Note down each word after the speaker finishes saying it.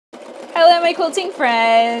Hello my quilting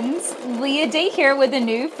friends! Leah Day here with a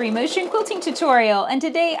new free motion quilting tutorial, and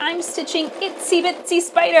today I'm stitching Itsy Bitsy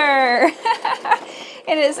Spider.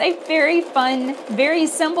 It is a very fun, very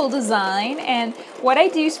simple design, and what I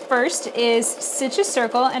do first is stitch a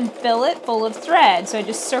circle and fill it full of thread. So I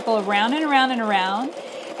just circle around and around and around,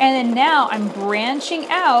 and then now I'm branching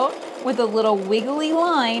out with a little wiggly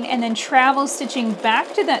line and then travel stitching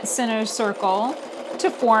back to that center circle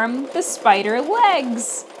to form the spider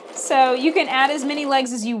legs. So you can add as many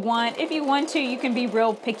legs as you want. If you want to, you can be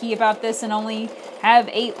real picky about this and only have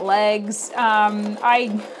 8 legs.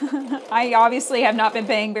 I obviously have not been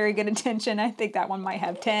paying very good attention. I think that one might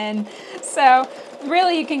have 10. So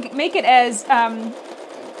really you can make it as,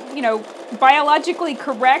 biologically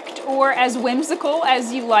correct or as whimsical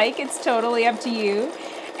as you like. It's totally up to you.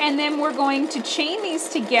 And then we're going to chain these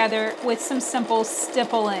together with some simple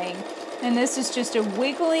stippling. And this is just a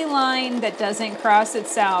wiggly line that doesn't cross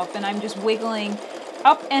itself. And I'm just wiggling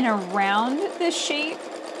up and around this shape.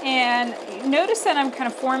 And notice that I'm kind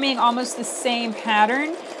of forming almost the same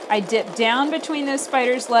pattern. I dip down between those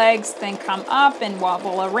spider's legs, then come up and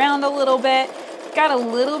wobble around a little bit. Got a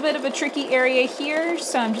little bit of a tricky area here,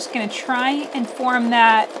 so I'm just going to try and form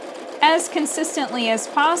that as consistently as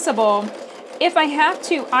possible. If I have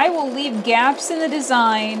to, I will leave gaps in the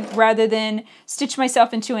design rather than stitch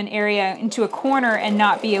myself into an area, into a corner, and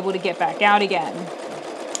not be able to get back out again.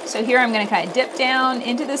 So here I'm going to kind of dip down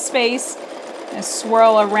into this space and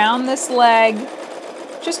swirl around this leg.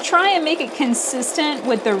 Just try and make it consistent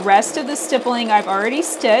with the rest of the stippling I've already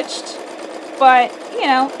stitched. But,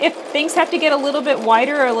 if things have to get a little bit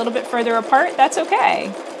wider or a little bit further apart, that's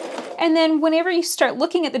okay. And then whenever you start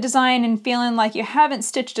looking at the design and feeling like you haven't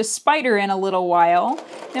stitched a spider in a little while,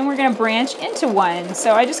 then we're going to branch into one.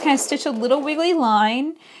 So I just kind of stitch a little wiggly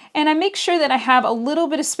line, and I make sure that I have a little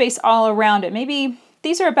bit of space all around it. Maybe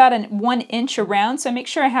these are about 1 inch around, so I make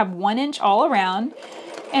sure I have 1 inch all around.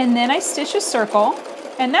 And then I stitch a circle,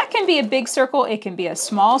 and that can be a big circle, it can be a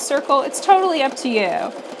small circle, it's totally up to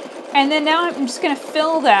you. And then now I'm just going to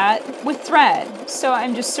fill that with thread. So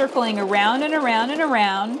I'm just circling around and around and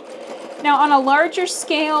around. Now on a larger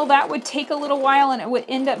scale, that would take a little while and it would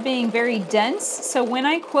end up being very dense. So when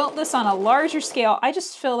I quilt this on a larger scale, I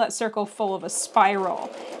just fill that circle full of a spiral,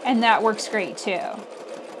 and that works great too.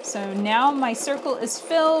 So now my circle is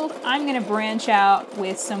filled, I'm going to branch out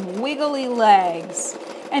with some wiggly legs.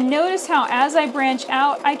 And notice how as I branch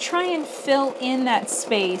out, I try and fill in that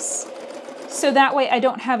space. So that way I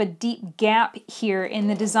don't have a deep gap here in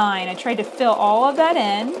the design. I try to fill all of that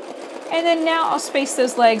in. And then now I'll space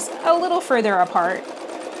those legs a little further apart.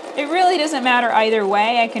 It really doesn't matter either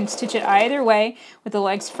way. I can stitch it either way with the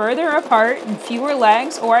legs further apart and fewer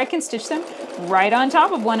legs, or I can stitch them right on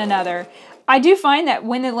top of one another. I do find that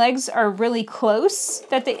when the legs are really close,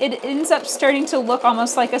 that it ends up starting to look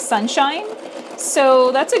almost like a sunshine.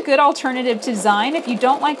 So that's a good alternative design. If you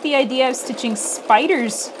don't like the idea of stitching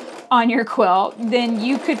spiders on your quilt, then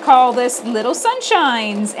you could call this Little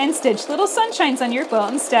Sunshines and stitch Little Sunshines on your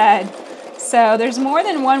quilt instead. So there's more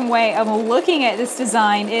than one way of looking at this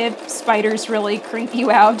design if spiders really creep you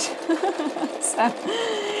out. So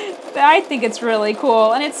I think it's really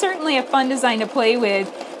cool, and it's certainly a fun design to play with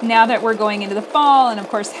now that we're going into the fall and of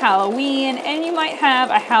course Halloween, and you might have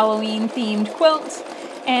a Halloween themed quilt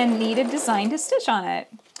and need a design to stitch on it.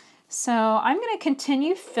 So I'm going to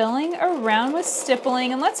continue filling around with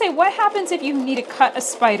stippling, and let's say what happens if you need to cut a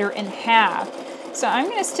spider in half. So I'm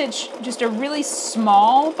going to stitch just a really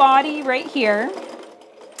small body right here,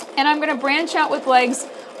 and I'm going to branch out with legs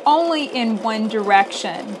only in one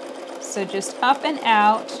direction. So just up and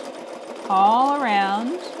out, all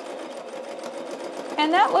around,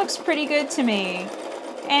 and that looks pretty good to me.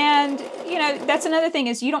 And that's another thing,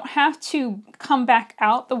 is you don't have to come back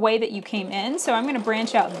out the way that you came in. So I'm going to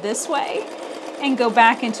branch out this way and go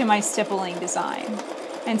back into my stippling design.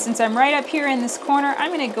 And since I'm right up here in this corner,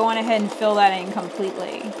 I'm going to go on ahead and fill that in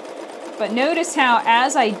completely. But notice how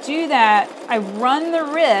as I do that, I run the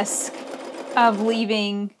risk of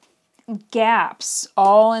leaving gaps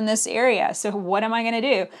all in this area. So what am I going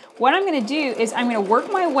to do? What I'm going to do is I'm going to work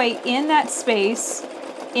my way in that space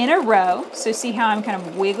in a row. So see how I'm kind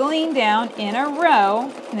of wiggling down in a row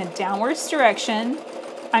in a downwards direction.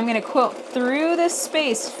 I'm going to quilt through this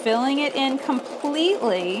space, filling it in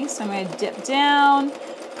completely. So I'm going to dip down,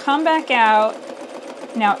 come back out.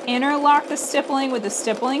 Now interlock the stippling with the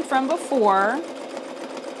stippling from before.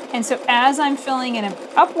 And so as I'm filling in an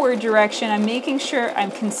upward direction, I'm making sure I'm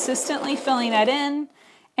consistently filling that in,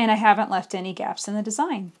 and I haven't left any gaps in the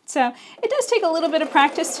design. So it does take a little bit of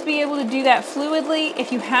practice to be able to do that fluidly.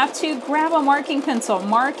 If you have to, grab a marking pencil,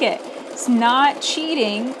 mark it, It's not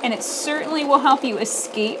cheating, and it certainly will help you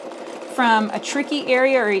escape from a tricky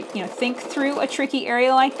area, or think through a tricky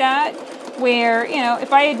area like that, where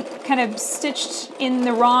if I had kind of stitched in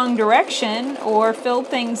the wrong direction or filled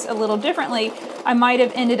things a little differently, I might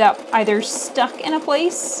have ended up either stuck in a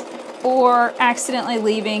place or accidentally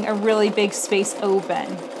leaving a really big space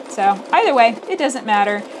open. So either way, it doesn't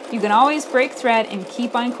matter. You can always break thread and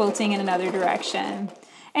keep on quilting in another direction.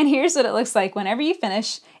 And here's what it looks like whenever you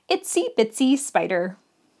finish Itsy Bitsy Spider.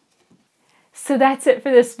 So that's it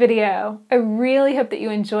for this video. I really hope that you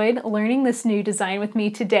enjoyed learning this new design with me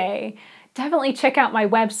today. Definitely check out my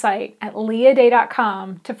website at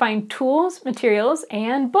leahday.com to find tools, materials,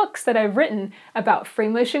 and books that I've written about free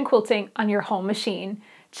motion quilting on your home machine.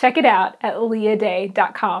 Check it out at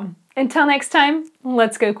leahday.com. Until next time,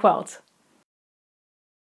 let's go quilt.